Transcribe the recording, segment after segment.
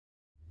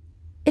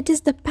It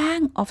is the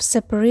pang of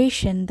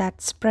separation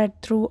that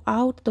spread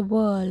throughout the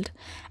world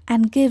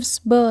and gives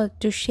birth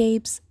to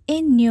shapes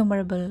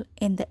innumerable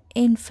in the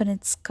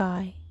infinite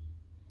sky.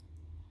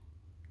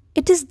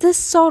 It is this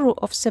sorrow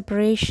of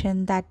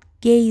separation that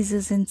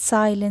gazes in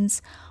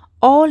silence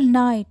all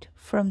night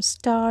from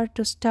star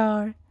to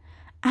star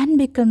and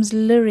becomes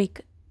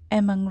lyric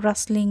among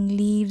rustling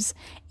leaves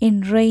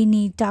in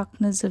rainy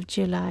darkness of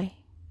July.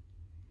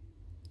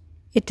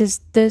 It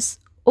is this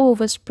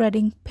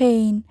overspreading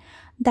pain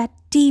that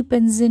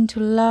deepens into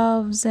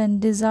loves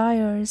and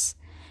desires,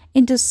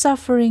 into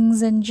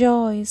sufferings and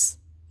joys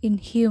in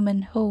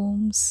human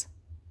homes.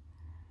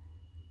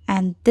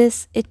 And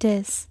this it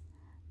is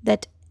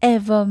that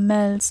ever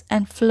melts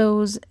and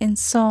flows in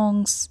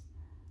songs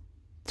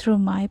through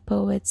my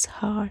poet's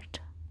heart.